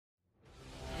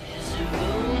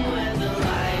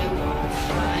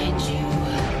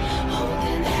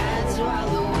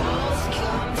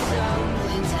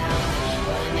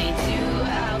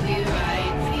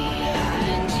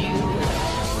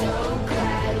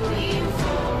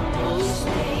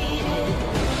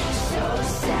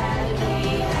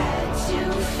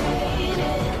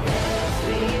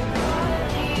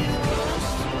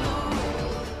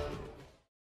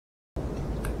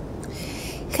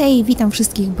Hej, witam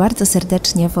wszystkich bardzo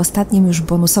serdecznie w ostatnim już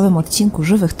bonusowym odcinku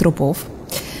Żywych Trupów.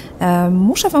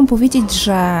 Muszę wam powiedzieć,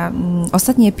 że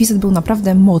ostatni epizod był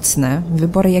naprawdę mocny.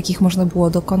 Wybory, jakich można było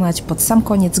dokonać pod sam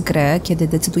koniec gry, kiedy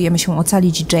decydujemy się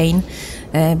ocalić Jane,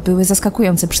 były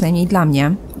zaskakujące, przynajmniej dla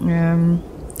mnie.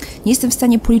 Nie jestem w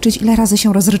stanie policzyć, ile razy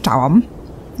się rozryczałam.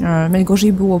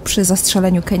 Najgorzej było przy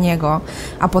zastrzeleniu Kenny'ego,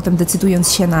 a potem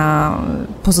decydując się na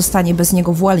pozostanie bez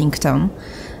niego w Wellington.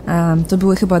 To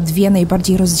były chyba dwie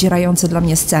najbardziej rozdzierające dla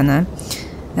mnie sceny.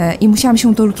 I musiałam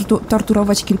się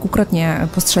torturować kilkukrotnie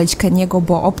postrzelić Kenny'ego,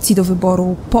 bo opcji do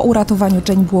wyboru po uratowaniu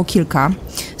Jane było kilka.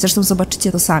 Zresztą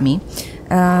zobaczycie to sami.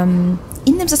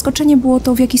 Innym zaskoczeniem było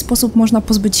to, w jaki sposób można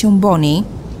pozbyć się Bonnie.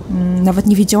 Nawet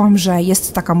nie wiedziałam, że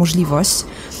jest taka możliwość.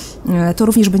 To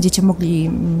również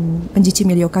będziecie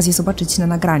mieli okazję zobaczyć na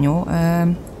nagraniu.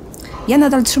 Ja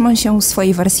nadal trzymam się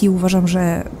swojej wersji i uważam,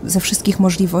 że ze wszystkich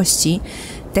możliwości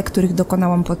te, których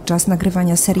dokonałam podczas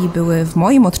nagrywania serii, były w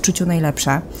moim odczuciu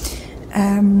najlepsze.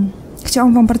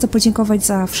 Chciałam wam bardzo podziękować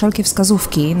za wszelkie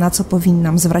wskazówki, na co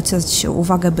powinnam zwracać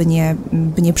uwagę,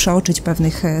 by nie przeoczyć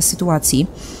pewnych sytuacji.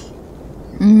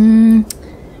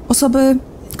 Osoby,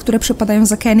 które przypadają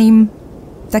za Kennym,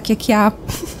 tak jak ja,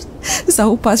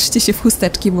 zaopatrzcie się w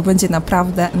chusteczki, bo będzie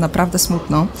naprawdę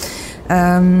smutno.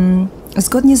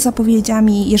 Zgodnie z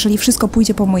zapowiedziami, jeżeli wszystko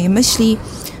pójdzie po mojej myśli,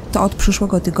 to od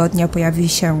przyszłego tygodnia pojawi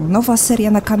się nowa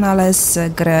seria na kanale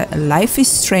z gry Life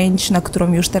is Strange, na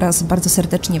którą już teraz bardzo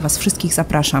serdecznie was wszystkich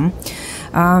zapraszam.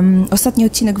 Ostatni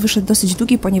odcinek wyszedł dosyć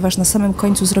długi, ponieważ na samym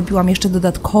końcu zrobiłam jeszcze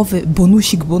dodatkowy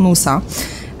bonusik bonusa.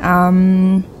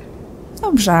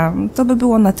 Dobrze, to by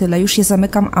było na tyle. Już je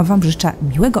zamykam, a wam życzę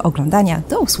miłego oglądania.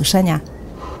 Do usłyszenia.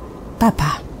 Pa,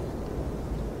 pa.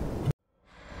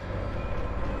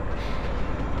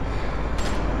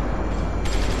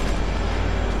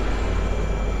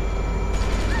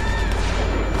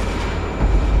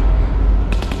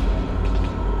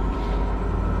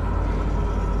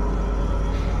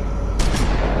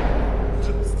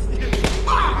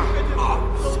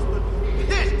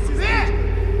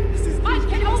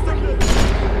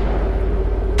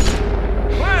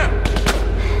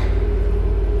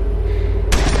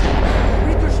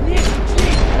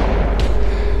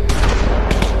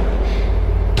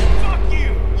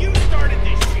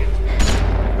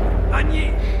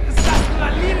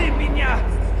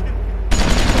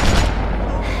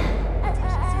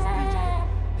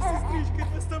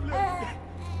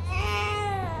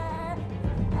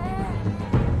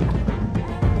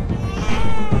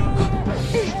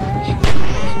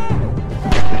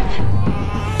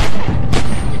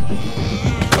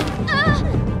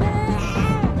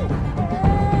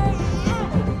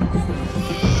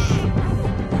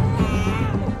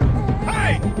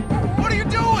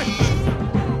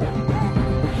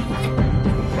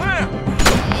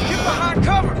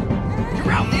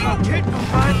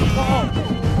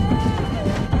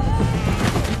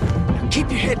 Keep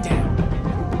your head down.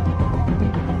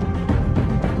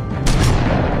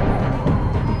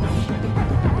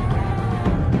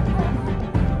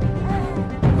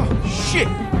 Oh, shit!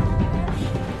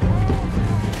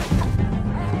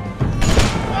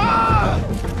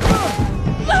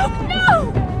 Luke,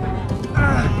 no!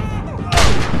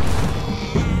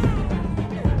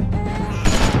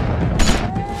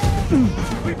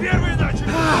 Вы первые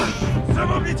начали!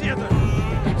 Замолвите это!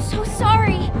 I'm so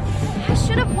sorry. I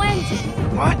should have went.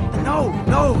 What?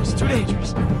 No, it's too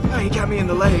dangerous. Oh, he got me in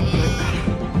the leg,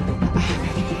 but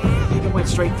I think it went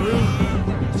straight through.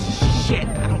 Shit,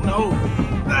 I don't know.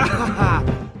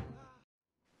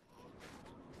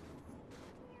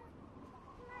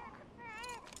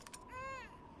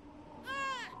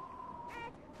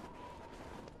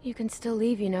 You can still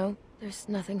leave, you know. There's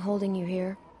nothing holding you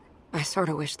here. I sort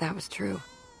of wish that was true.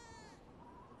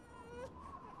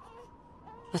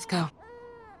 Let's go.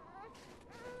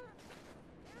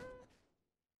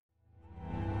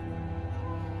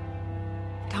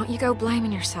 Don't you go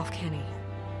blaming yourself, Kenny.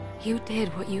 You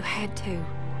did what you had to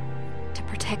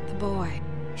protect the boy.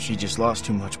 She just lost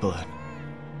too much blood.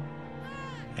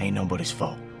 Ain't nobody's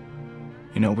fault.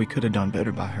 You know, we could have done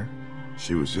better by her.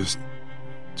 She was just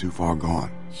too far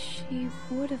gone. She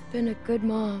would have been a good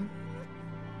mom.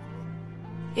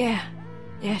 Yeah,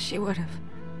 she would have.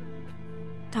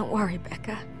 Don't worry,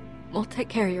 Becca. We'll take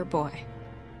care of your boy.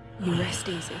 You rest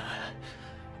easy.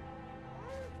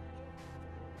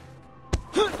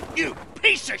 You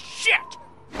piece of shit!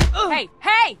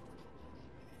 Hey!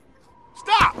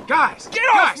 Stop! Guys, get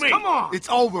off me! Come on! It's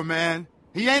over, man.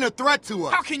 He ain't a threat to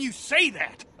us. How can you say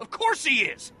that? Of course he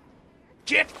is!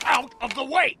 Get out of the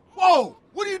way! Whoa!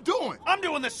 What are you doing? I'm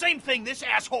doing the same thing this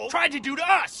asshole tried to do to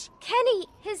us! Kenny,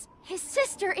 his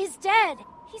sister is dead.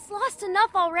 He's lost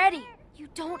enough already. You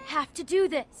don't have to do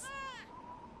this.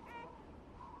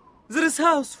 There is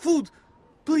house, food.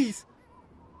 Please.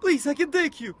 Please, I can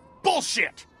take you.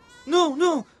 Bullshit!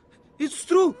 No. It's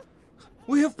true.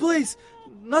 We have place.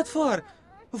 Not far.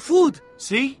 Food.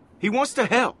 See? He wants to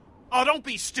help. Oh, don't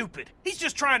be stupid. He's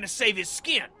just trying to save his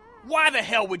skin. Why the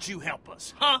hell would you help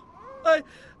us, huh?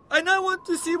 I not want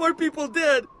to see more people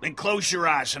dead. Then close your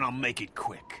eyes and I'll make it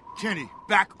quick. Kenny,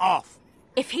 back off.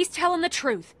 If he's telling the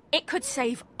truth, it could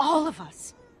save all of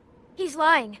us. He's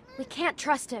lying. We can't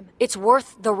trust him. It's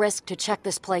worth the risk to check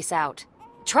this place out.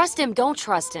 Trust him, don't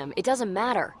trust him, it doesn't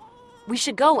matter. We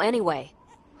should go anyway.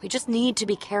 We just need to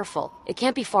be careful. It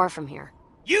can't be far from here.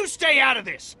 You stay out of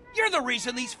this! You're the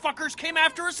reason these fuckers came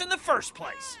after us in the first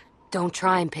place! Don't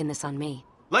try and pin this on me.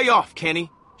 Lay off,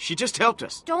 Kenny. She just helped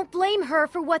us. Don't blame her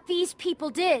for what these people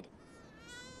did.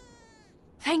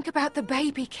 Think about the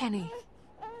baby, Kenny.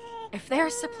 If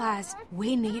there's supplies,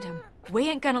 we need them. We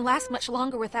ain't gonna last much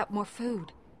longer without more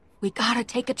food. We gotta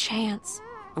take a chance.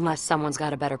 Unless someone's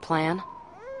got a better plan.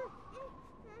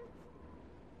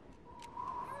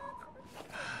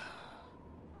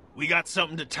 We got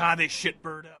something to tie this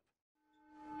shitbird up.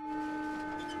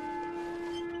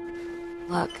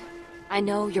 Look, I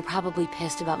know you're probably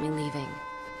pissed about me leaving.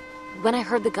 When I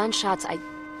heard the gunshots,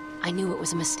 I knew it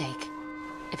was a mistake.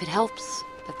 If it helps,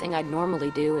 the thing I'd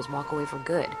normally do is walk away for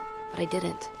good. But I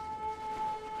didn't.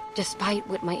 Despite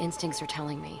what my instincts are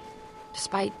telling me.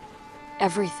 Despite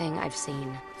everything I've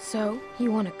seen. So,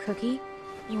 you want a cookie?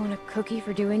 You want a cookie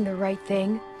for doing the right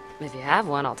thing? If you have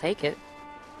one, I'll take it.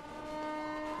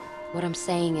 What I'm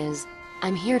saying is,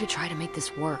 I'm here to try to make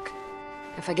this work.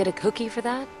 If I get a cookie for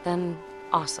that, then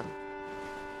awesome.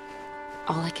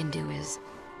 All I can do is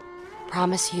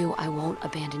promise you I won't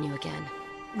abandon you again.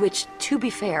 Which, to be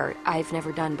fair, I've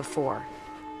never done before.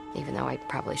 Even though I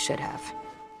probably should have.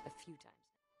 A few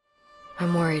times.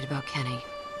 I'm worried about Kenny.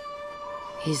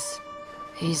 He's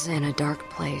in a dark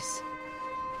place.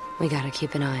 We gotta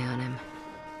keep an eye on him.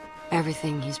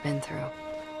 Everything he's been through.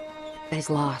 He's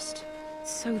lost.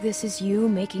 So this is you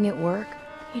making it work?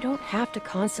 You don't have to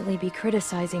constantly be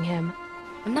criticizing him.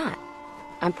 I'm not.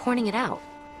 I'm pointing it out.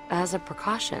 As a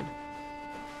precaution.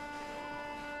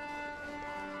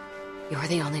 You're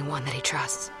the only one that he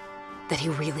trusts. That he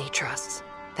really trusts.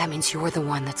 That means you're the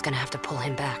one that's gonna have to pull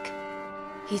him back.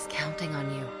 He's counting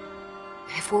on you.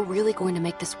 If we're really going to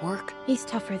make this work... He's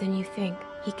tougher than you think.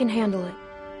 He can handle it.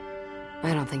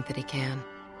 I don't think that he can.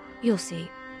 You'll see.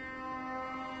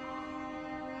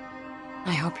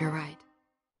 I hope you're right.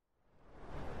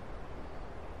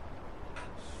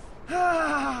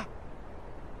 Ah!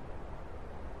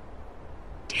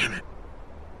 Damn it.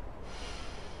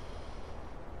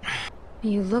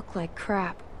 You look like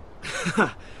crap.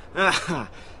 Ow.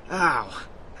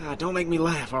 Don't make me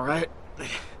laugh, all right? It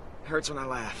hurts when I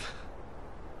laugh.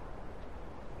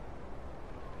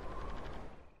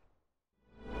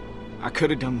 I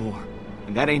could have done more,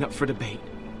 and that ain't up for debate.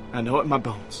 I know it in my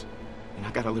bones, and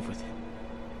I gotta live with it.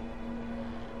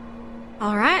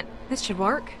 All right, this should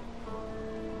work.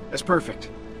 That's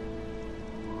perfect.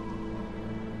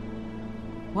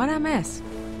 What'd I miss?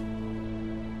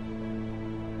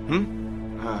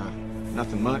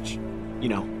 Nothing much. You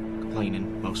know,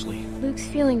 complaining, mostly. Luke's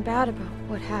feeling bad about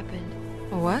what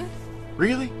happened. What?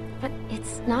 Really? But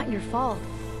it's not your fault.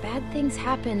 Bad things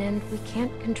happen and we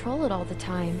can't control it all the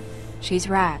time. She's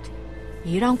right.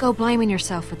 You don't go blaming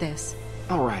yourself for this.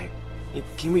 All right.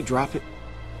 Can we drop it?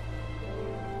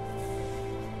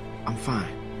 I'm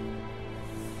fine.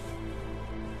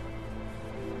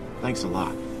 Thanks a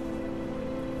lot.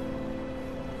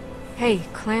 Hey,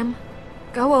 Clem.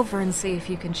 Go over and see if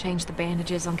you can change the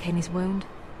bandages on Kenny's wound.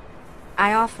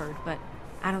 I offered, but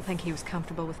I don't think he was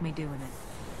comfortable with me doing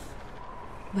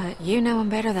it. But you know him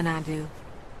better than I do.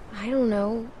 I don't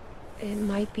know. It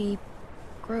might be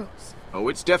gross. Oh,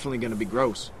 it's definitely gonna be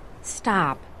gross.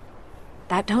 Stop.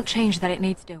 That don't change that it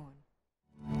needs doing.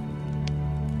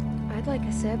 I'd like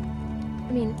a sip.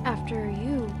 I mean, after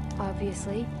you,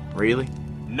 obviously. Really?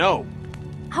 No.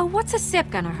 Oh, what's a sip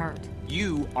gonna hurt?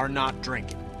 You are not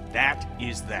drinking. That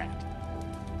is that.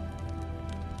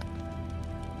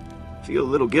 Feel a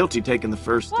little guilty taking the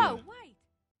first... Whoa, wait!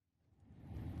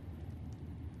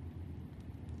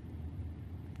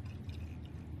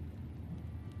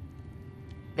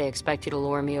 They expect you to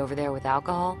lure me over there with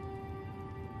alcohol?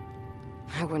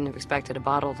 I wouldn't have expected a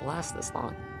bottle to last this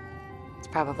long. It's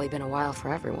probably been a while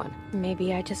for everyone.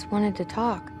 Maybe I just wanted to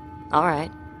talk. All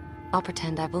right. I'll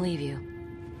pretend I believe you.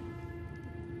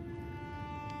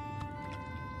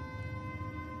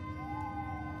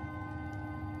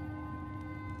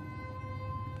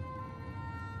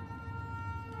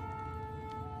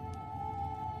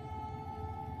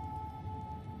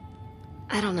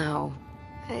 I don't know.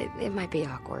 It might be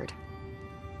awkward.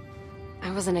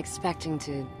 I wasn't expecting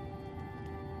to...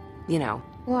 You know.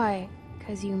 Why?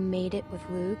 'Cause you made it with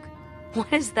Luke? What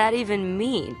does that even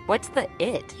mean? What's the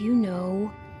it? You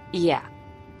know. Yeah,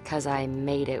 'cause I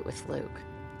made it with Luke.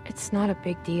 It's not a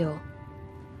big deal.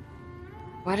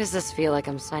 Why does this feel like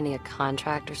I'm signing a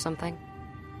contract or something?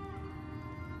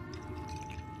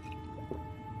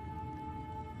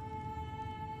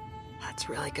 That's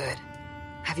really good.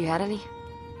 Have you had any?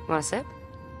 You want a sip?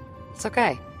 It's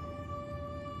okay.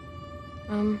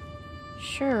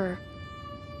 Sure.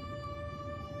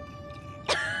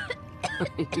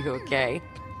 You okay?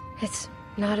 It's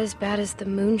not as bad as the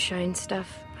moonshine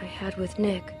stuff I had with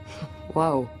Nick.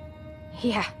 Whoa.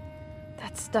 Yeah,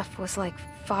 that stuff was like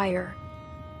fire.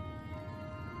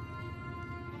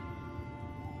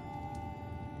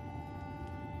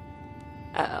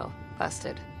 Uh-oh,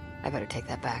 busted. I better take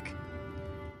that back.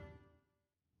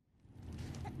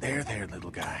 There,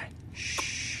 little guy.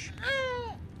 Shh.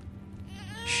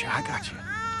 Shh, I got you.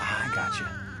 I got you.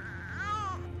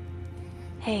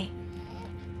 Hey.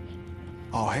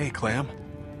 Oh, hey, Clem.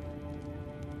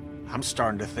 I'm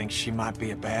starting to think she might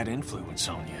be a bad influence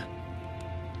on you.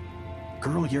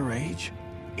 Girl your age?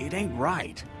 It ain't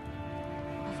right.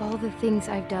 Of all the things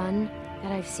I've done,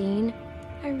 that I've seen,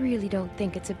 I really don't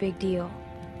think it's a big deal.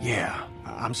 Yeah,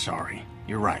 I'm sorry.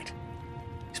 You're right.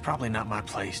 It's probably not my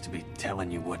place to be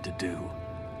telling you what to do.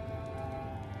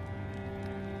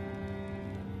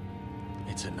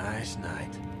 It's a nice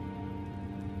night.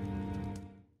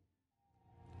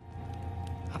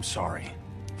 I'm sorry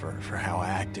for how I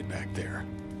acted back there.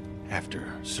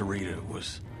 After Sarita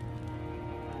was...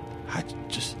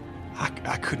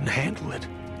 I couldn't handle it.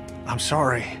 I'm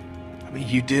sorry. I mean,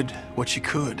 you did what you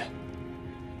could.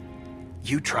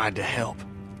 You tried to help,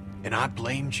 and I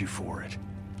blamed you for it.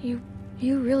 You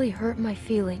really hurt my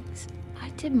feelings. I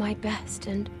did my best,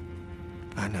 and...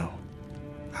 I know.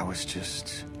 I was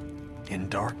just in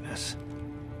darkness,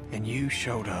 and you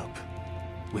showed up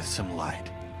with some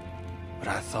light. But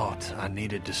I thought I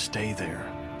needed to stay there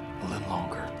a little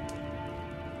longer,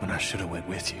 when I should have went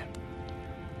with you.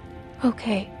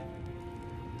 Okay.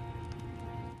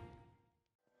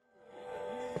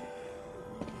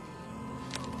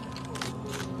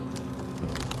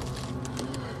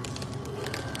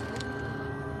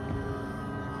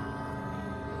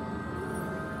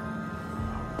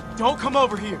 Don't come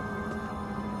over here.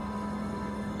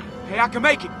 Hey, I can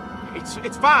make it.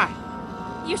 It's fine.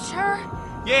 You sure?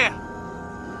 Yeah.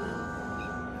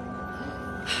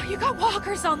 You got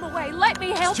walkers on the way. Let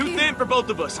me help you. It's too thin for both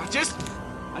of us. I just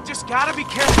gotta be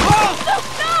careful. Oh!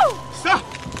 No! Stop!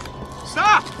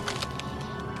 Stop!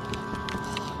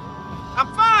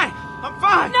 I'm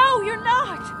fine. No, you're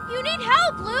not. You need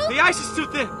help, Luke. The ice is too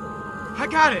thin. I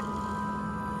got it.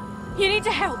 You need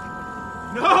to help.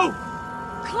 No!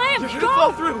 Clem, You're gonna go!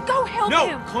 fall through. Go help No,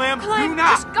 him. Clem, Clem, do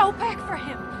not. just go back for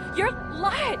him. You're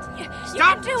light. You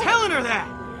Stop can do telling her that!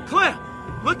 Clem,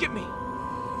 look at me.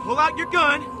 Pull out your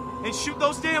gun and shoot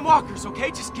those damn walkers,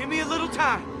 okay? Just give me a little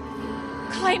time.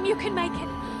 it. Clem, you can make it.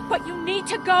 But you need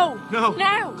to go. No.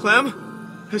 Now.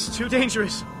 Clem, it's too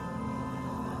dangerous.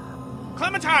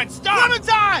 Clementine, stop!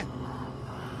 Clementine!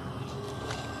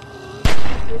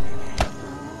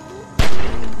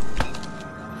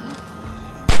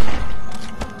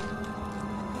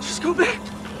 Just go back.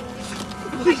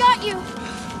 I got you.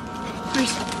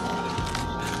 Please.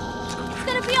 It's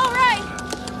gonna be all right.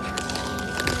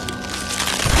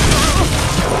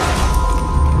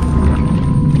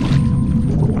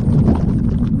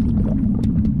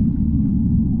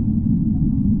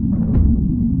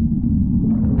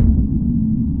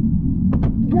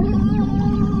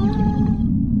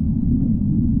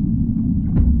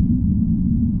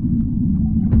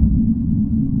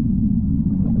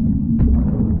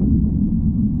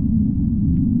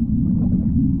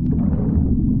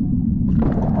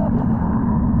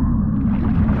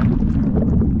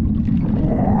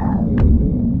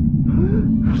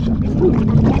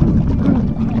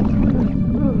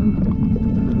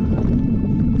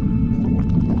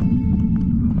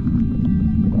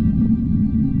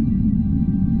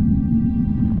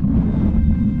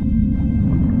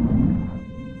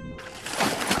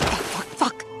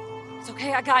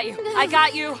 I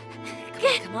got you.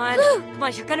 Come on. Come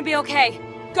on, you're gonna be okay.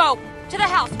 Go! To the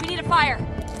house. We need a fire.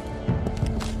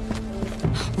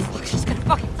 Oh, fuck, she's gonna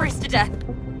fucking freeze to death.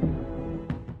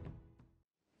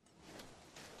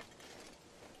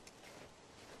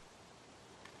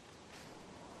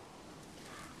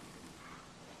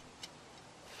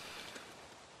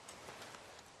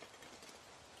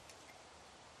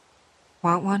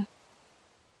 Want one?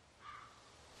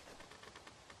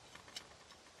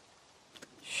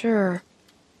 Sure.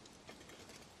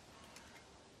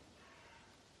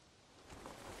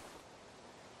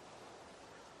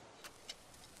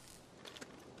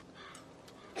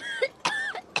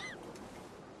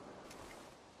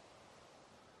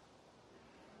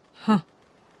 Huh.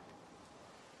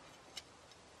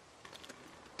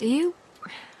 Do you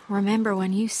remember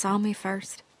when you saw me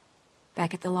first?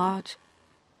 Back at the lodge?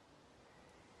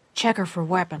 Check her for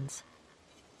weapons.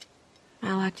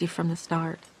 I liked you from the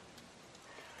start.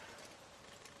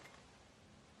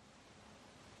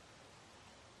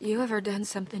 You ever done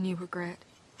something you regret?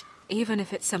 Even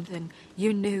if it's something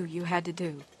you knew you had to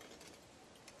do?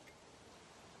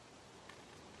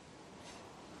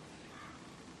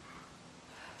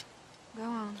 Go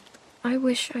on. I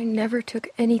wish I never took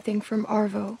anything from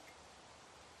Arvo.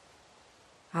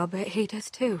 I'll bet he does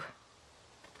too.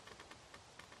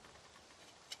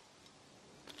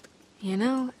 You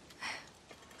know,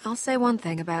 I'll say one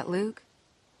thing about Luke.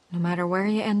 No matter where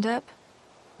you end up,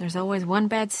 there's always one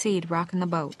bad seed rocking the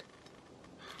boat.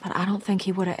 But I don't think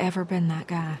he would have ever been that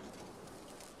guy.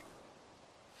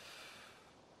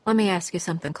 Let me ask you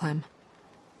something, Clem.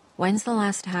 When's the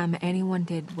last time anyone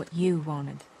did what you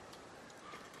wanted?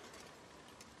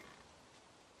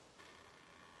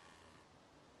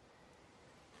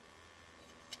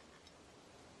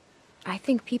 I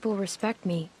think people respect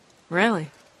me.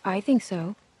 Really? I think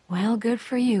so. Well, good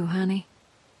for you, honey.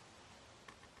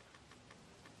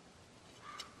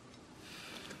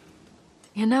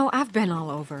 You know, I've been all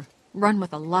over, run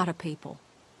with a lot of people,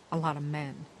 a lot of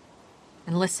men,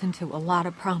 and listened to a lot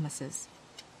of promises.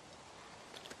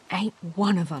 Ain't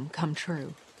one of them come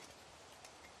true.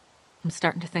 I'm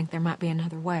starting to think there might be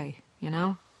another way, you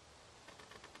know?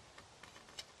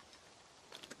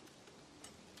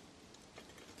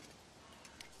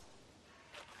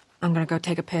 I'm gonna go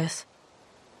take a piss.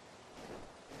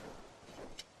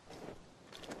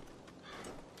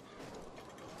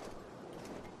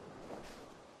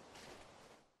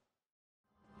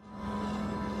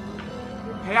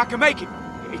 Hey, I can make it.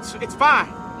 It's fine.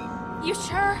 You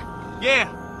sure? Yeah.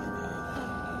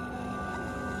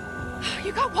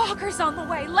 You got walkers on the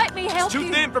way. Let me help It's too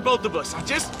you. thin for both of us. I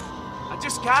just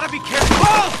gotta be careful.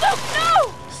 Oh! Luke,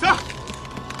 no! Stop!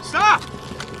 Stop!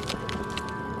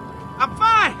 I'm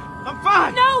fine. I'm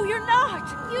fine. No, you're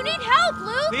not. You need help,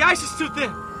 Luke. The ice is too thin.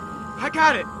 I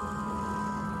got it.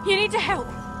 You need to help.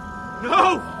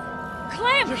 No!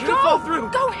 Clem, You're go! gonna fall through.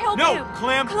 Go help No, him.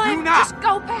 Clem, Clem, do not. just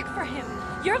go back for him.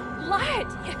 You're light.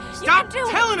 You Stop can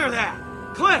do telling her that!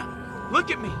 Clem,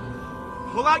 look at me.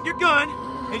 Pull out your gun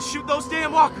and shoot those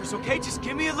damn walkers, okay? Just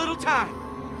give me a little time.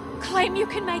 it. Clem, you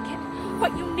can make it.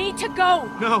 But you need to go.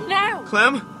 No. Now.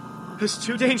 Clem, it's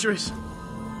too dangerous.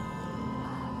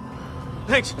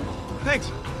 Thanks.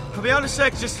 I'll be out in a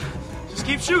sec. Just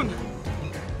keep shooting.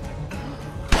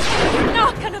 You're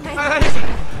not gonna make it.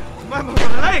 My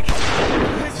leg.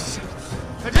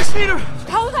 I just need her.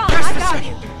 Hold on, Rest I a got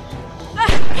second. you.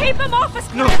 Keep him off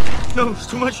us, No, Clem. it's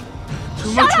too much.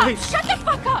 Too Shut much up! weight. Shut the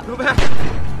fuck up! Go back.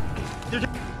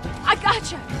 I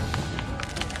got you.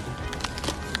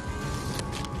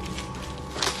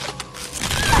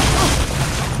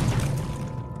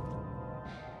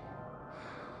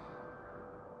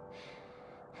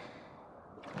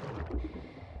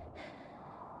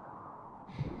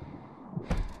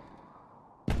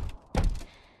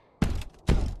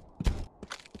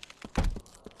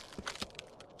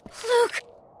 Luke!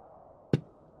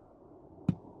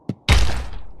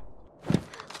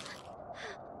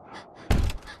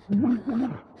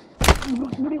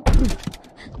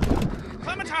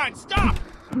 Clementine, stop!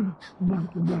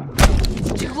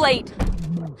 It's too late.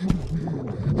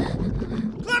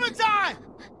 Clementine!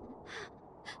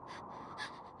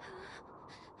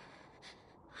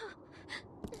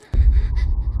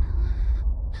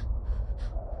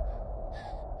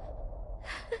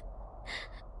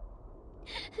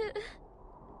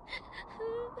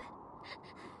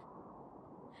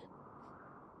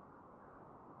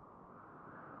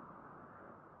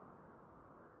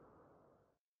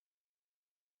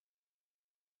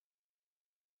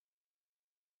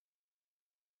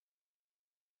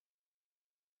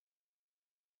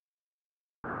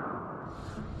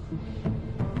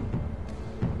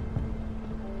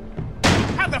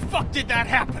 How the fuck did that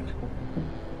happen?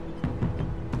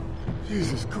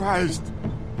 Jesus Christ.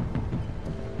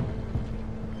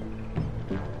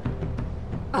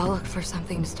 I'll look for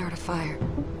something to start a fire.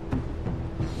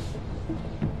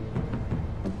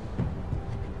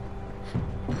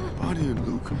 Buddy and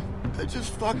Luke, they're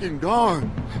just fucking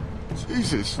gone.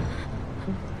 Jesus.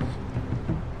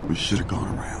 We should have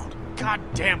gone around. God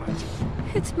damn it.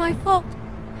 It's my fault.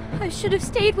 I should have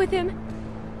stayed with him.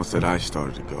 I said I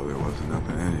started to go. There wasn't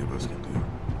nothing any of us could do.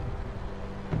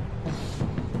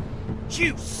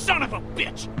 You son of a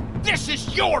bitch! This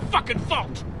is your fucking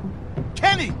fault!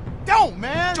 Kenny, don't,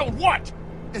 man! Don't what?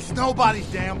 It's nobody's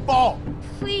damn fault.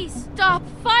 Please stop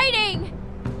fighting!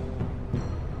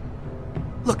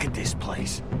 Look at this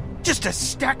place. Just a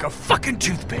stack of fucking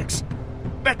toothpicks.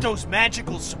 Bet those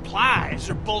magical supplies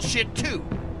are bullshit too.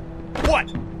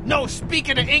 What? No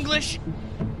speaking of English?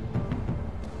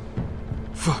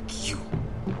 Fuck you.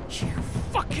 You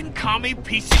fucking commie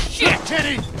piece of shit!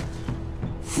 Kenny!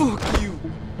 Fuck you.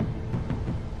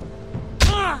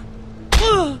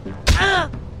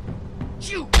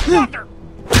 You mother!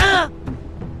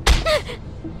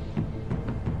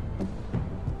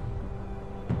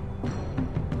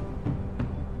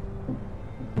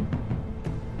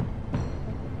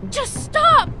 Just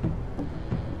stop!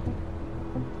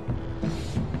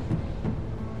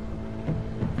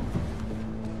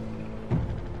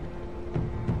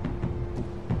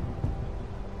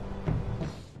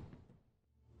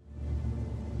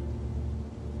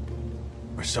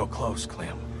 We're so close,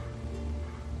 Clem.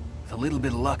 With a little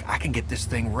bit of luck, I can get this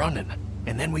thing running,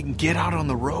 and then we can get out on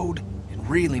the road and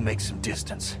really make some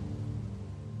distance.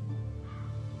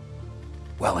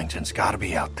 Wellington's gotta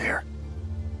be out there.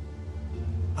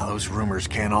 Now, those rumors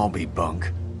can't all be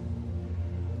bunk.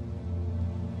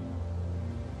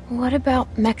 What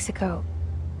about Mexico?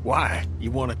 Why?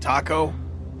 You want a taco?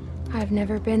 I've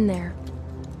never been there.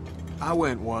 I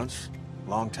went once,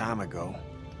 long time ago,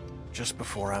 just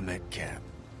before I met Cap.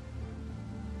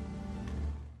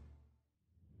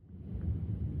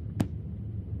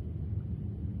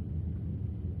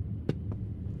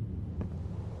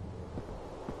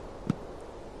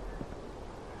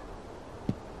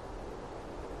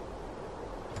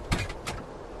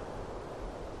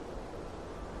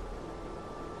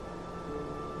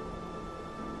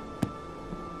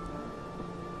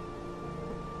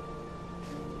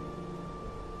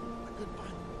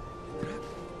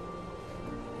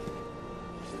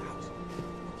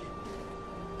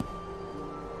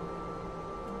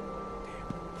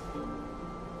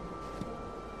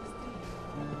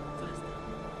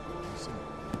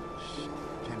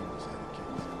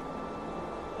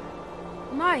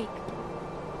 Mike!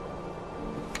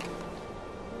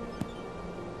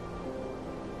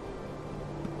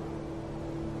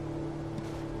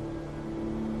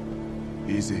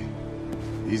 Easy.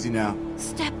 Easy now.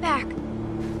 Step back!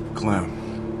 Clem.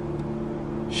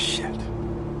 Shit.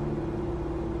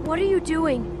 What are you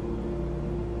doing?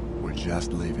 We're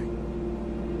just leaving.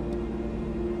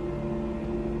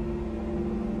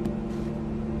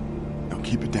 Now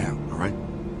keep it down, all right?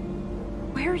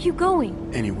 Where are you going?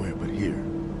 Anywhere but here.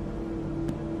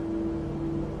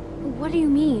 What do you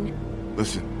mean?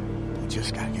 Listen, we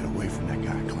just gotta get away from that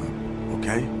guy, Clem,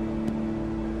 okay?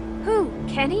 Who?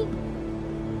 Kenny?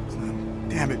 Clem,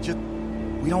 damn it,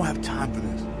 we don't have time for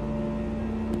this.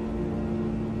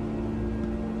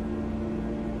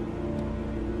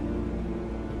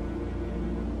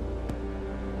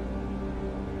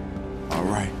 All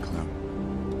right, Clem.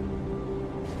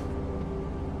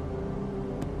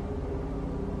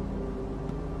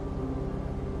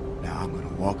 Now I'm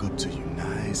gonna walk up to you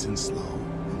nice and slow,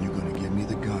 and you're gonna give me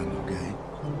the gun, okay?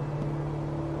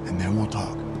 And then we'll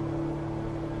talk.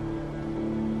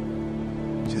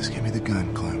 Just give me the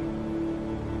gun, Clem.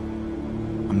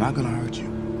 I'm not gonna hurt you.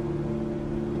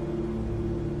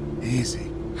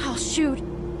 Easy. I'll shoot.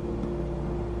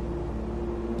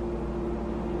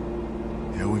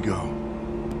 There we go.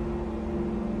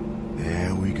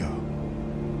 There we go.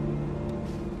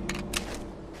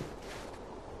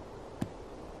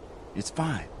 It's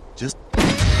fine. Just...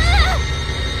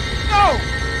 No!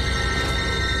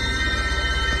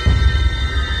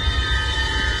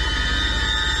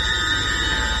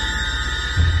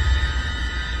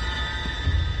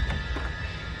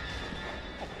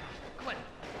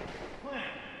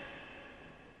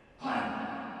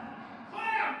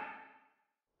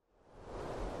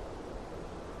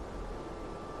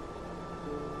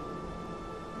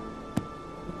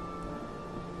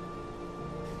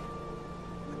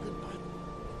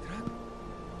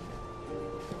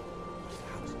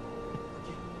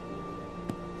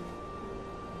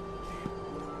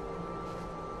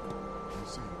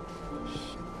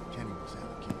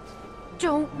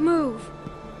 Don't move.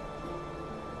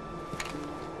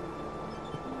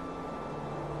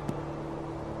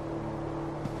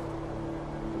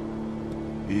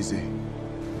 Easy.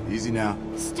 Easy now.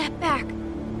 Step back.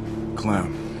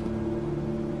 Clem.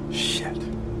 Shit.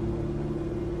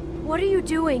 What are you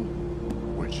doing?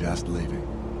 We're just leaving.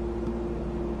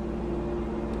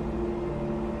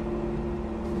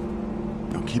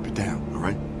 Now keep it down, all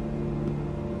right?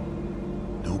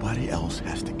 Nobody else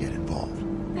has to get involved.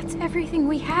 That's everything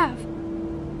we have.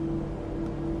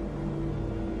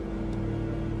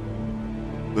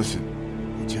 Listen,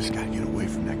 you just gotta get away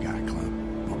from that guy,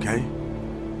 Clem, okay?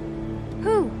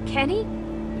 Who? Kenny?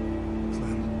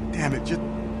 Clem, damn it,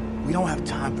 we don't have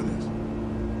time for this.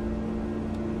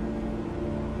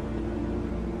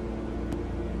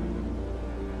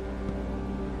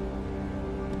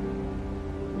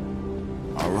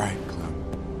 All right, Clem.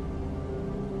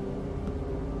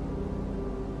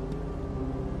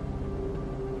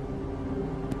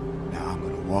 Now I'm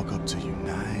gonna walk up to you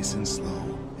nice and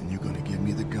slow, and you're gonna give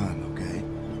me the gun, okay?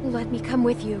 Let me come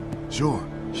with you. Sure.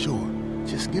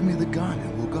 Just give me the gun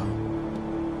and we'll go.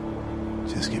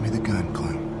 Just give me the gun,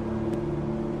 Clem.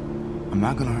 I'm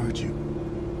not gonna hurt you.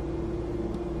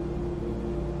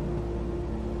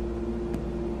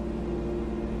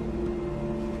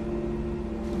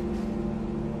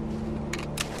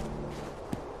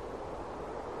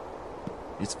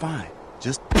 It's fine.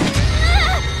 Just...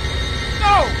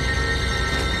 No!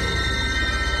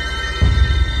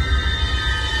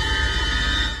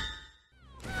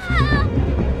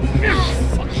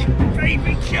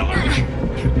 Baby killer!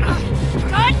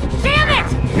 God damn it!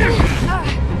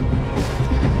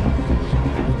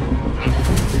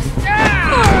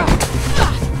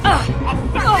 I'll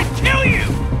fucking kill you!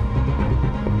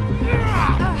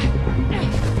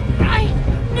 I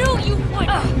knew you would!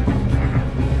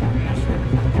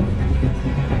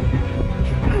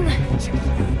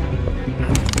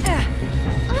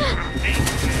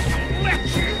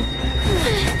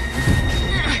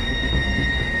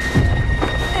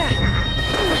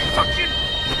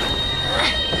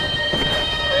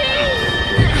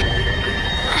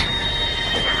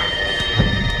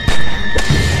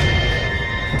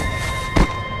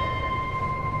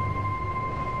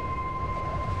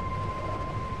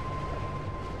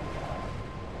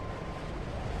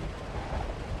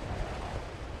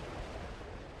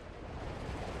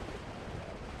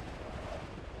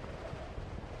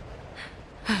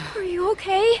 Are you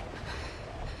okay?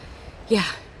 Yeah.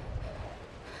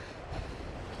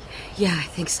 Yeah, I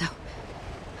think so.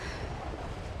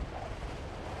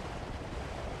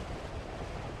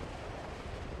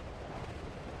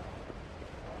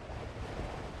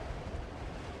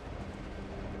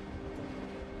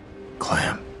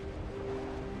 Clem,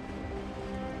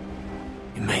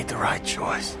 you made the right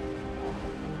choice.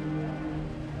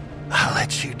 I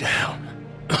let you down.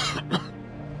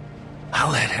 I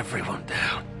let everyone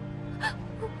down.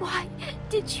 Why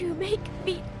did you make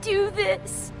me do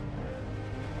this?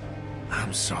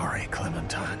 I'm sorry,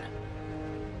 Clementine.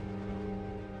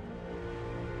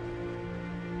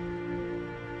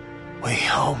 We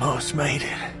almost made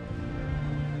it.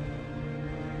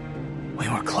 We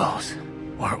were close,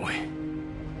 weren't we?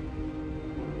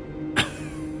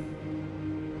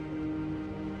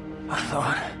 I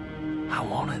thought I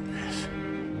wanted this,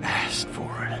 asked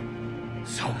for it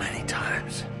so many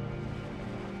times.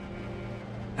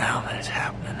 Now that it's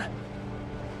happening,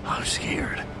 I'm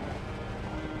scared.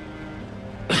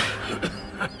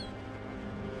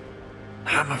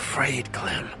 I'm afraid,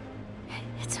 Clem.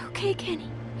 It's okay, Kenny.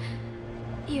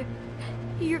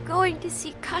 You're going to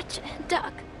see Katja and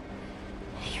Duck.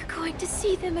 You're going to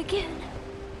see them again.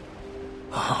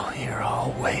 Oh, you're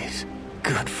always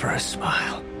good for a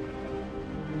smile.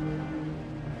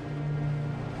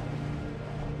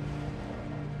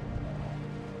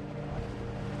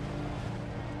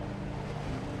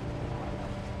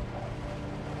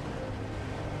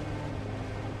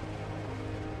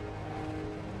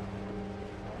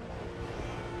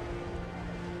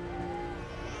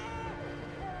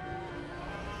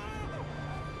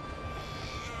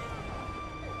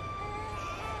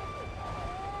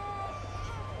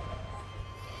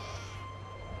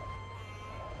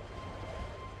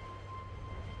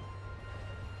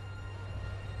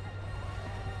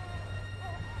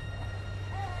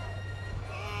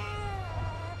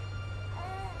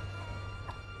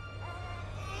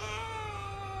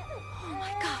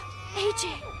 AJ!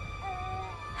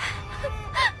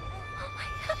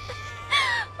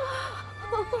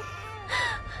 Oh my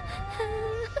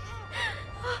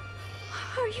god.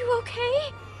 Are you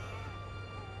okay?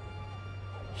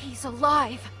 He's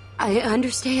alive. I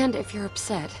understand if you're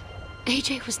upset.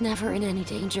 AJ was never in any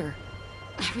danger.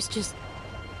 I was just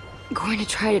going to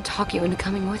try to talk you into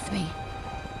coming with me.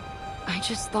 I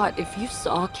just thought if you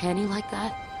saw Kenny like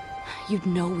that, you'd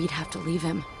know we'd have to leave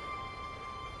him.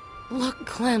 Look,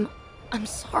 Clem, I'm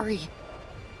sorry.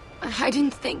 I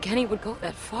didn't think Kenny would go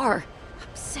that far.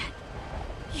 Upset?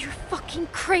 You're fucking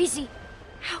crazy.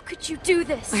 How could you do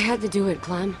this? I had to do it,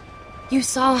 Clem. You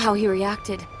saw how he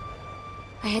reacted.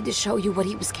 I had to show you what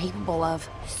he was capable of.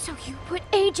 So you put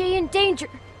AJ in danger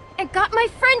and got my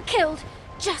friend killed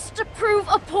just to prove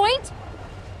a point?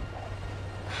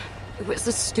 It was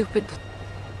a stupid...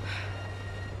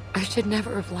 I should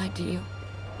never have lied to you.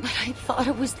 But I thought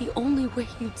it was the only way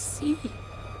you'd see.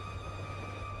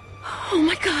 Oh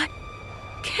my god.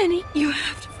 Kenny, You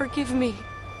have to forgive me.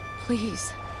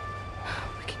 Please.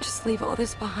 We can just leave all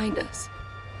this behind us.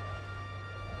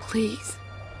 Please.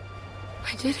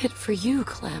 I did it for you,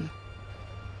 Clem.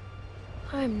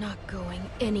 I'm not going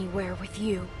anywhere with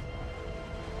you.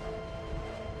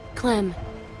 Clem.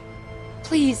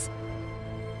 Please.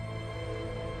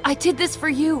 I did this for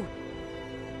you.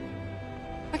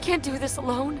 I can't do this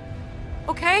alone.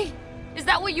 Okay? Is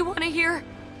that what you want to hear?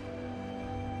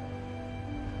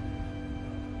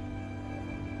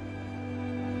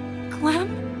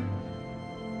 Clem?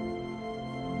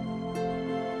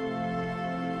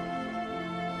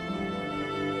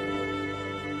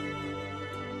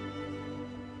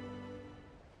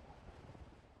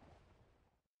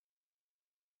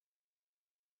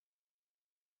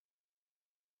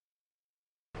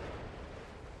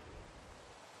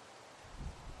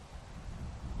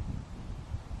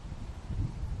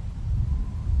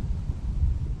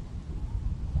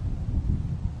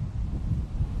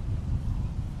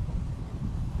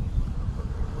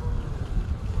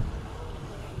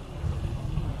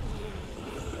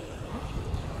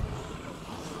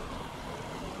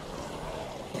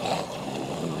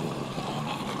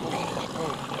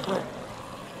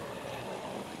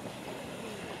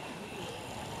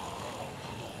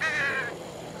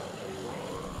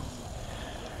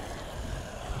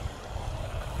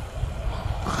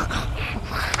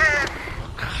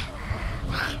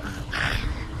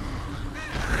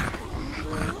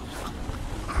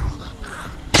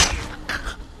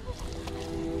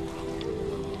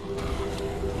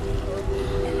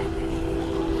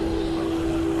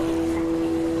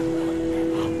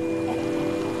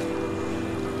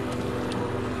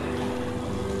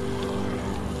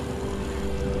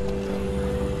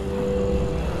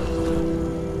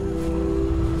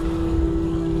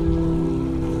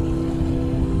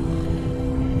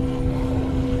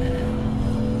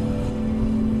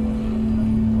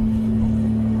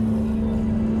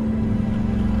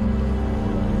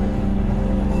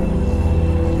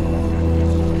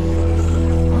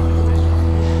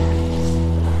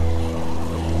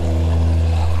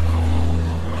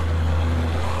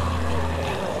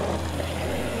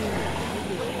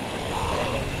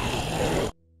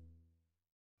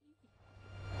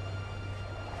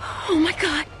 Oh my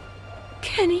god.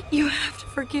 Kenny, You have to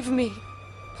forgive me.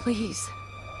 Please.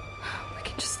 We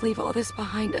can just leave all this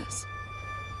behind us.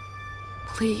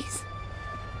 Please.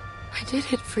 I did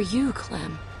it for you,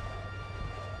 Clem.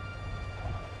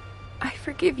 I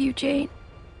forgive you, Jane.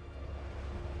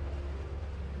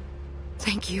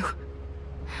 Thank you.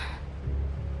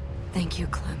 Thank you,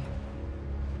 Clem.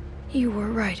 You were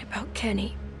right about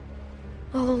Kenny.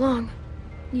 All along,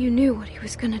 you knew what he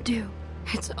was gonna do.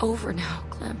 It's over now,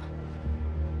 Clem.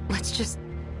 Let's just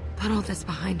put all this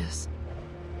behind us.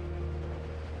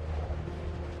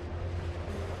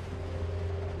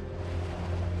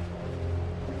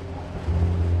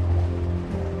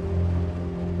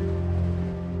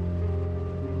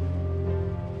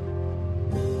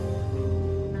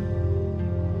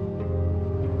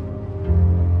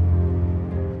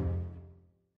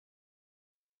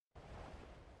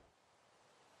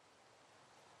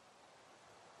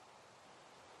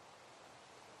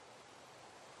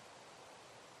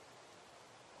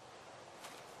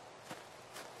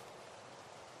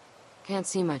 Can't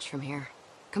see much from here.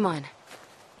 Come on.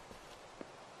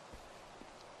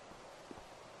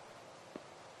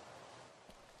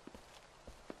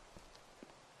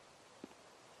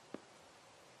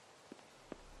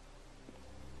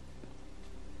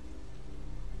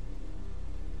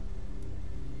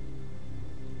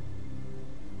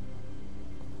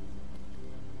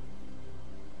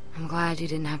 I'm glad you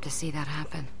didn't have to see that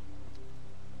happen.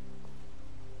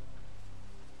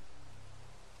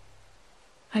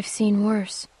 I've seen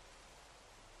worse.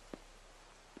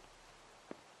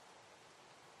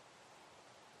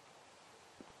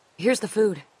 Here's the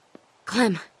food.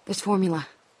 Clem, this formula.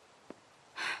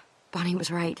 Bonnie was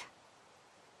right.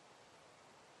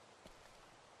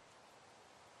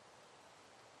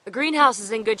 The greenhouse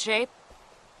is in good shape.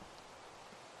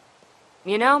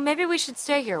 You know, maybe we should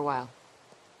stay here a while.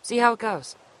 See how it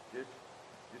goes. Just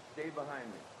stay behind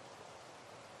me.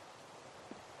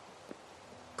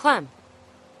 Clem.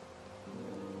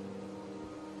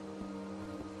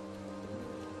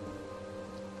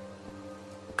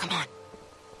 Come on.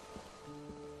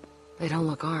 They don't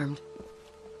look armed.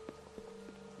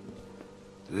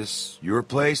 This your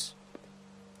place?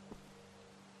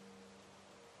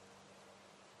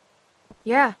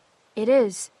 Yeah, it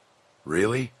is.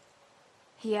 Really?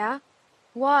 Yeah?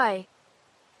 Why?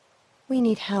 We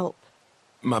need help.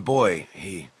 My boy,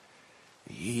 he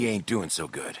ain't doing so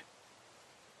good.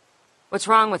 What's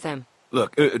wrong with him?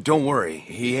 Look, don't worry.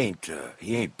 He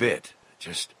ain't bit.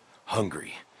 Just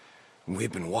hungry.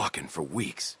 We've been walking for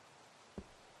weeks.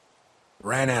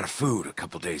 Ran out of food a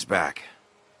couple days back.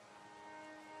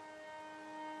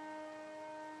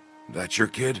 That your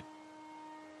kid?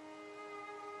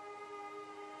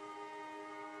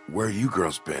 Where you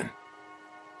girls been?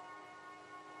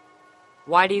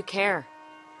 Why do you care?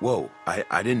 Whoa,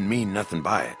 I didn't mean nothing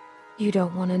by it. You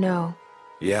don't want to know.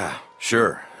 Yeah,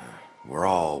 sure. We're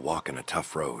all walking a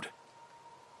tough road.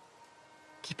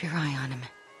 Keep your eye on him.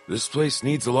 This place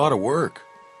needs a lot of work.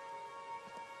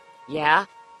 Yeah?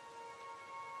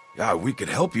 Yeah, we could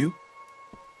help you.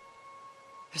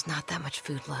 There's not that much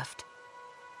food left.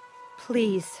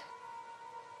 Please.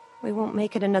 We won't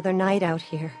make it another night out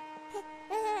here.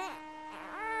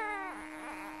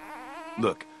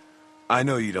 Look, I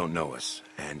know you don't know us,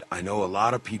 and I know a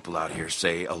lot of people out here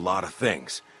say a lot of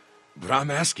things, but I'm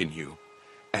asking you,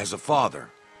 as a father,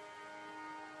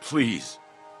 please,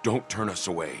 don't turn us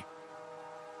away.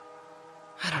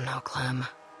 I don't know, Clem.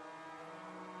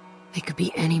 They could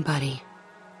be anybody.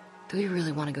 Do we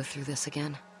really want to go through this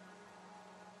again?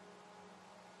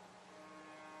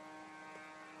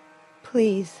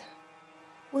 Please.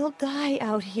 We'll die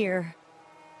out here.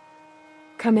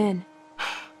 Come in.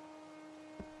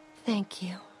 Thank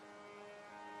you.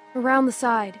 Around the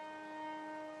side.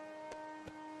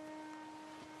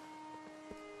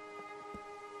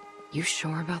 You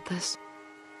sure about this?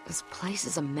 This place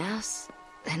is a mess,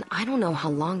 and I don't know how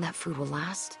long that food will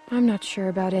last. I'm not sure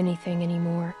about anything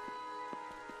anymore.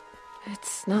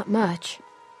 It's not much.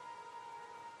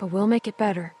 But we'll make it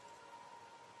better.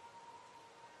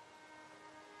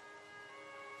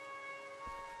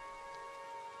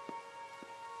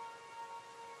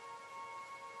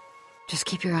 Just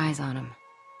keep your eyes on him.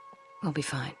 We'll be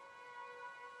fine.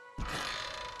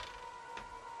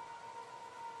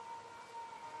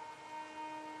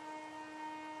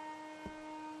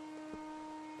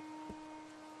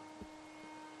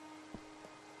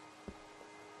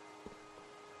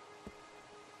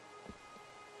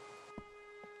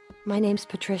 My name's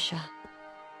Patricia.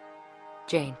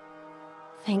 Jane.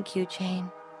 Thank you, Jane.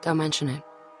 Don't mention it.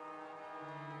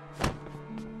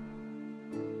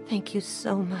 Thank you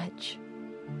so much.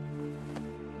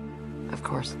 Of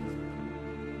course.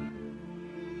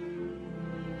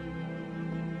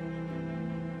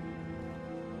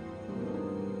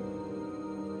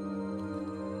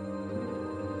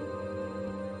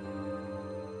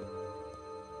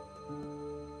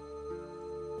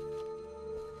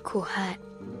 Cool hat.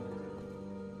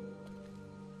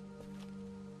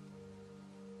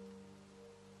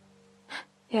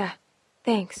 Yeah,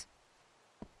 thanks.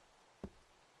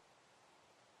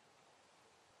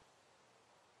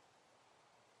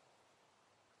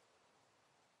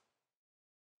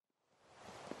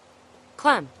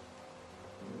 Clem.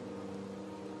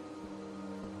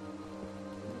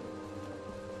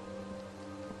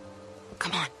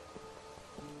 Come on.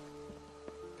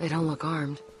 They don't look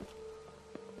armed.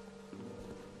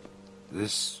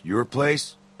 This your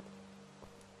place?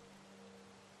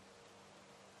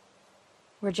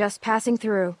 We're just passing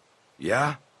through.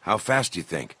 Yeah? How fast do you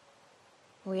think?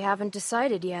 We haven't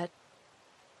decided yet.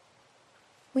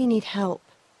 We need help.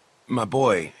 My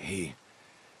boy, he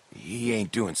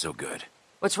ain't doing so good.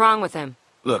 What's wrong with him?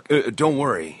 Look, don't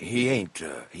worry. He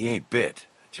ain't bit.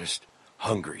 Just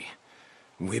hungry.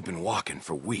 We've been walking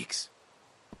for weeks.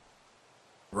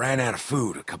 Ran out of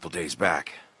food a couple days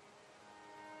back.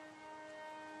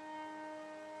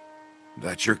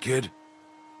 That your kid?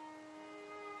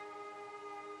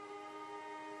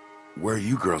 Where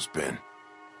you girls been?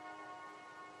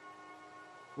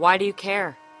 Why do you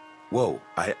care? Whoa,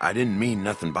 I didn't mean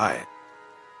nothing by it.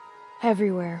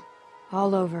 Everywhere.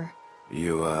 All over.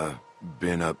 You,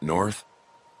 been up north?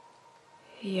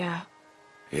 Yeah.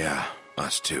 Yeah,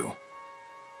 us too.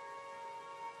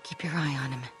 Keep your eye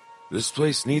on him. This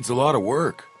place needs a lot of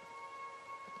work.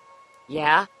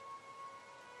 Yeah?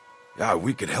 Yeah,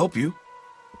 we could help you.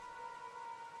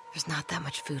 There's not that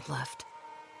much food left.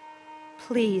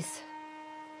 Please.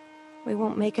 We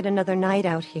won't make it another night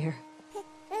out here.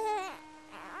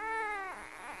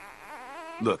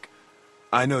 Look,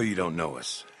 I know you don't know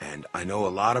us, and I know a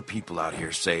lot of people out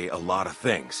here say a lot of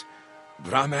things,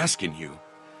 but I'm asking you,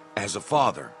 as a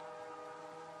father,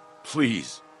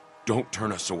 please, don't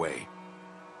turn us away.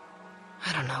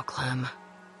 I don't know, Clem.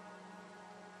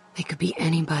 They could be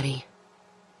anybody.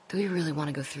 Do we really want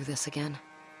to go through this again?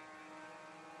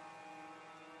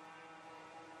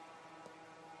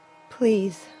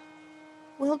 Please.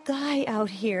 We'll die out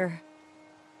here.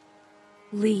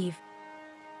 Leave.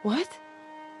 What?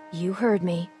 You heard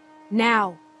me.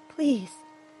 Now. Please,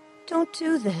 don't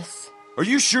do this. Are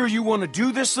you sure you want to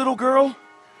do this, little girl?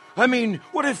 I mean,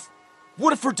 what if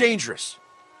we're dangerous?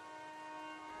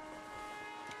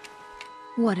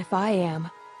 What if I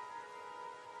am?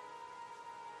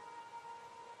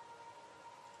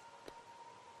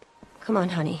 Come on,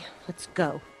 honey. Let's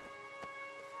go.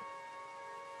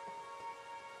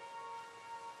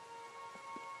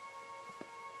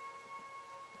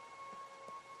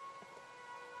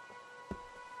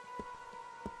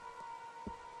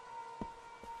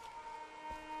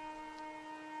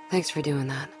 Thanks for doing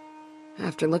that.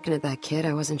 After looking at that kid,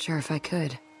 I wasn't sure if I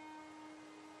could.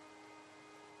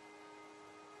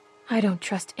 I don't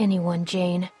trust anyone,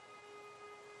 Jane.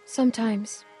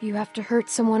 Sometimes you have to hurt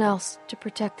someone else to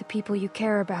protect the people you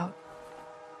care about.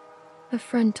 A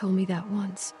friend told me that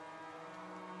once.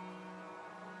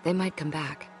 They might come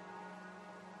back.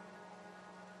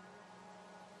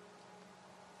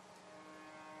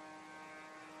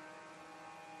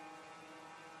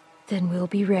 Then we'll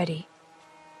be ready.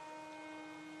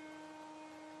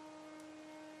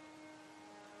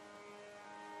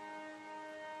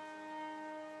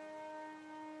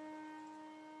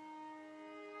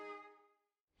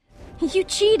 You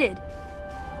cheated!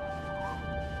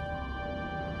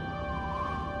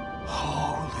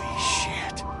 Holy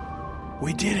shit.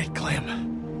 We did it, Clem.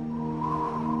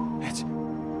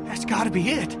 That's gotta be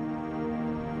it.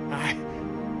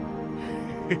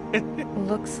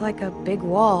 Looks like a big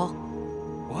wall.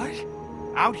 What?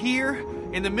 Out here?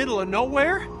 In the middle of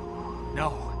nowhere?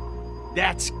 No.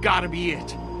 That's gotta be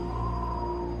it.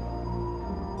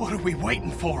 What are we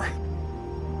waiting for?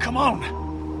 Come on.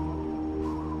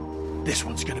 This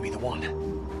one's gonna be the one.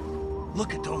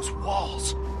 Look at those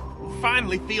walls. We'll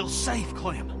finally feel safe,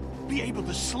 Clem. Be able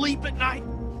to sleep at night.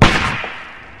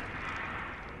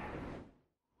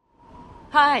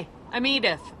 Hi, I'm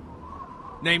Edith.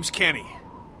 Name's Kenny.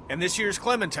 And this here's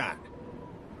Clementine.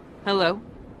 Hello.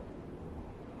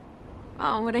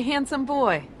 Oh, what a handsome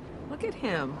boy. Look at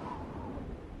him.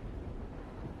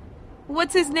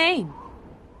 What's his name?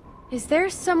 Is there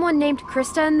someone named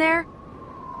Krista in there?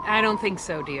 I don't think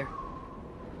so, dear.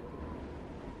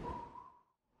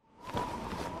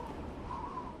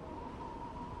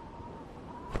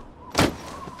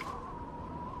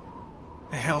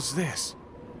 The hell's this?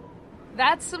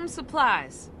 That's some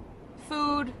supplies.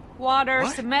 Food, water,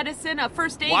 What? some medicine, a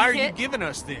first aid kit. Why are you giving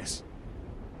us this?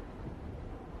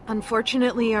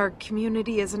 Unfortunately, our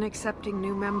community isn't accepting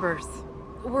new members.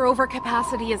 We're over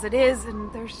capacity as it is,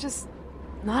 and there's just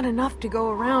not enough to go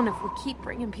around if we keep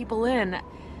bringing people in.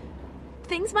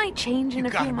 Things might change in a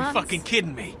few months. You gotta be fucking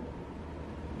kidding me.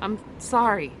 I'm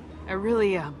sorry. I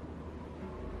really am.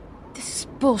 This is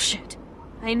bullshit.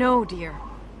 I know, dear.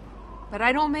 But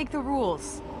I don't make the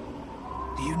rules.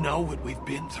 Do you know what we've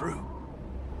been through?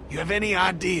 You have any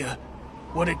idea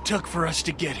what it took for us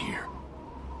to get here?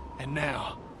 And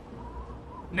now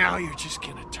you're just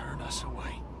gonna turn us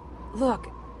away. Look,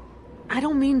 I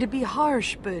don't mean to be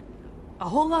harsh, but a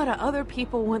whole lot of other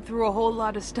people went through a whole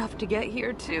lot of stuff to get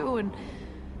here too, and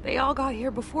they all got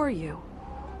here before you.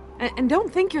 And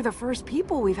don't think you're the first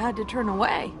people we've had to turn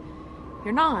away.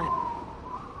 You're not.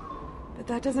 But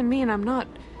that doesn't mean I'm not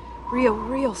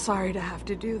real sorry to have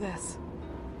to do this.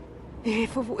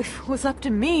 If it was up to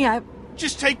me,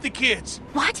 Just take the kids.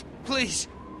 What? Please.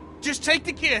 Just take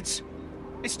the kids.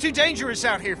 It's too dangerous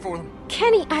out here for them.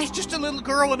 Kenny, It's just a little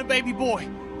girl and a baby boy.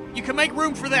 You can make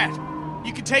room for that.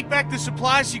 You can take back the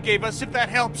supplies you gave us if that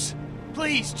helps.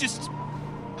 Please, just...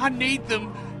 I need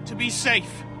them to be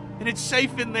safe. And it's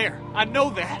safe in there. I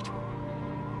know that.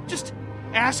 Just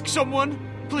ask someone,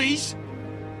 please.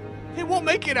 They won't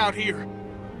make it out here.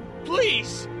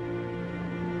 Please.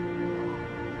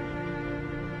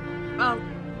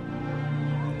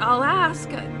 I'll ask.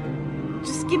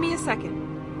 Just give me a second.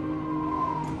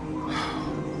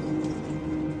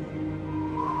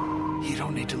 You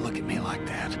don't need to look at me like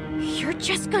that. You're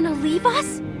just gonna leave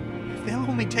us? If they'll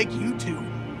only take you two,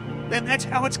 then that's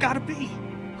how it's gotta be.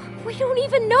 We don't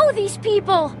even know these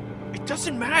people! It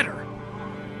doesn't matter.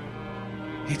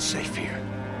 It's safe here.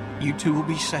 You two will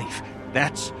be safe.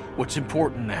 That's what's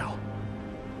important now.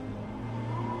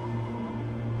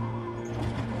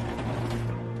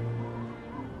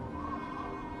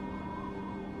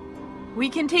 We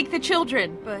can take the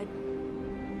children, but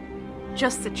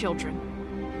just the children.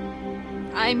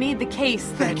 I made the case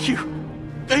that... Thank you.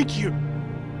 Thank you.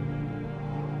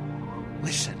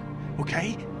 Listen.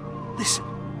 okay? Listen.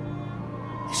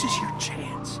 This is your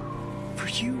chance. For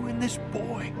you and this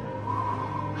boy.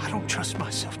 I don't trust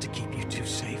myself to keep you two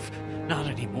safe. Not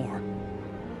anymore.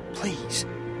 Please,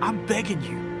 I'm begging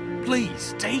you.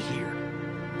 Please, stay here.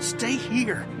 Stay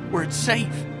here, where it's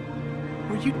safe.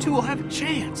 Where you two will have a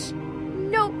chance.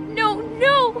 No, no,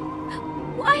 no!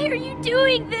 Why are you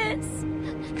doing this?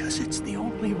 Because it's the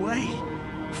only way.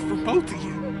 For both of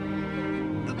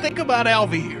you. Think about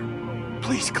Alvy here.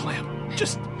 Please, Clem,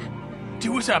 just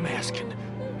do as I'm asking.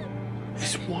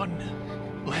 This one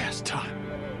last time.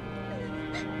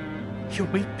 You'll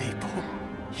meet people.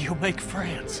 You'll make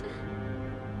friends.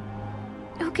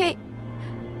 Okay.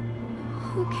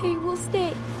 Okay, we'll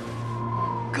stay.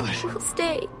 Good. We'll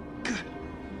stay. Good.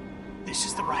 This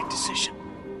is the right decision.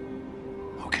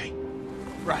 Okay.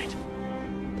 Right.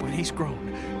 When he's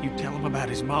grown, you tell him about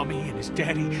his mommy and his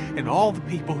daddy and all the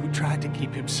people who tried to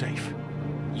keep him safe.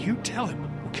 You tell him,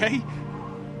 okay?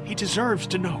 He deserves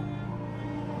to know.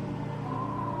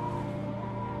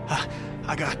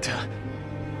 I got,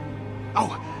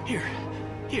 Oh, here.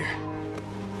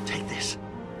 Take this.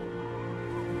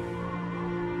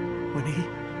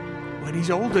 When he's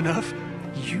old enough,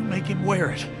 you make him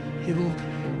wear it.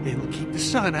 It'll keep the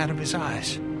sun out of his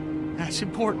eyes. That's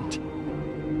important.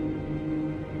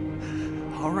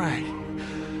 All right.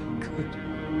 Good.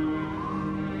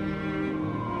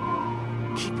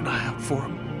 Keep an eye out for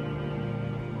him.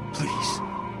 Please.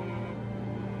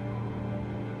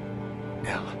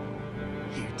 Now,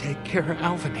 you take care of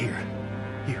Alvin here.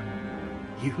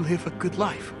 You live a good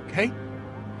life, okay?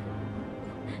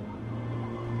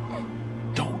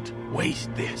 Don't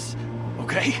waste this,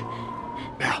 okay?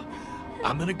 Now,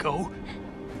 I'm gonna go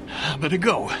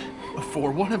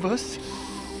before one of us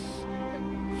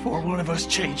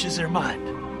changes their mind.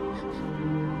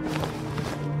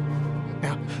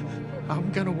 Now,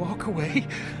 I'm gonna walk away,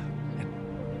 and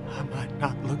I might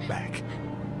not look back.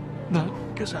 Not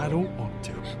because I don't want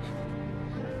to.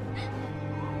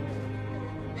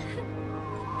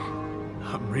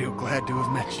 I'm real glad to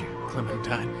have met you,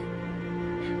 Clementine.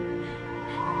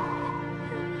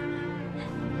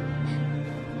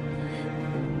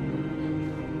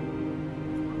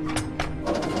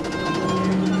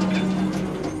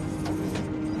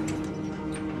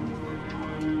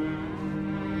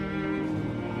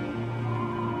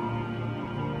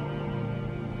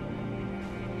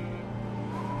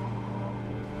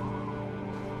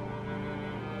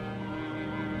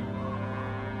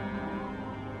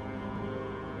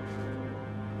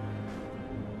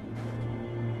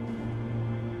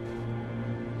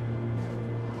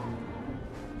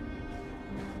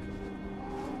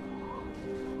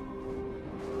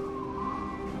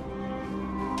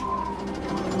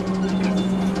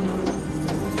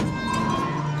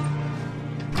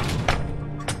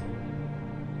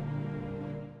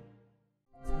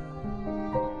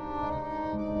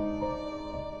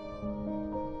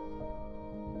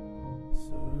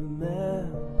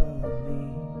 Remember me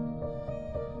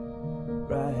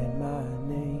right